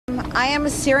I am a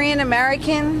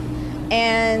Syrian-American,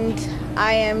 and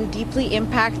I am deeply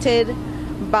impacted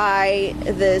by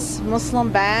this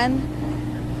Muslim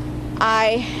ban.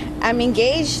 I am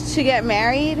engaged to get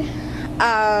married,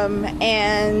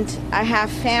 and I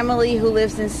have family who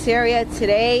lives in Syria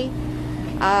today.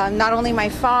 Not only my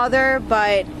father,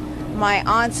 but my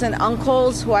aunts and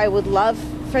uncles, who I would love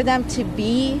for them to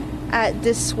be at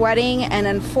this wedding, and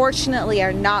unfortunately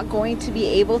are not going to be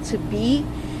able to be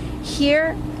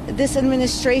here. This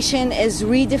administration is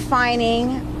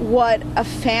redefining what a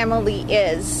family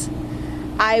is.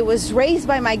 I was raised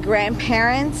by my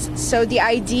grandparents, so the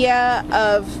idea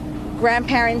of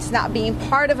grandparents not being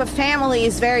part of a family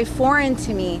is very foreign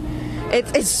to me.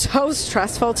 It's so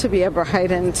stressful to be a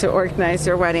bride and to organize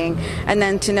your wedding, and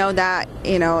then to know that,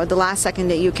 you know, the last second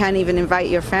that you can't even invite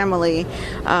your family,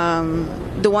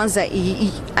 the ones that,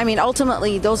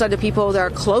 ultimately, those are the people that are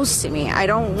close to me. I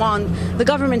don't want the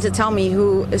government to tell me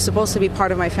who is supposed to be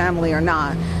part of my family or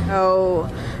not. So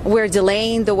we're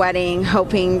delaying the wedding,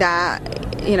 hoping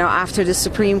that, you know, after the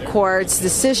Supreme Court's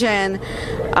decision,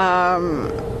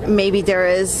 maybe there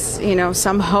is, you know,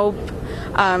 some hope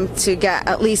to get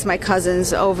at least my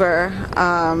cousins over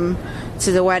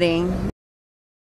to the wedding.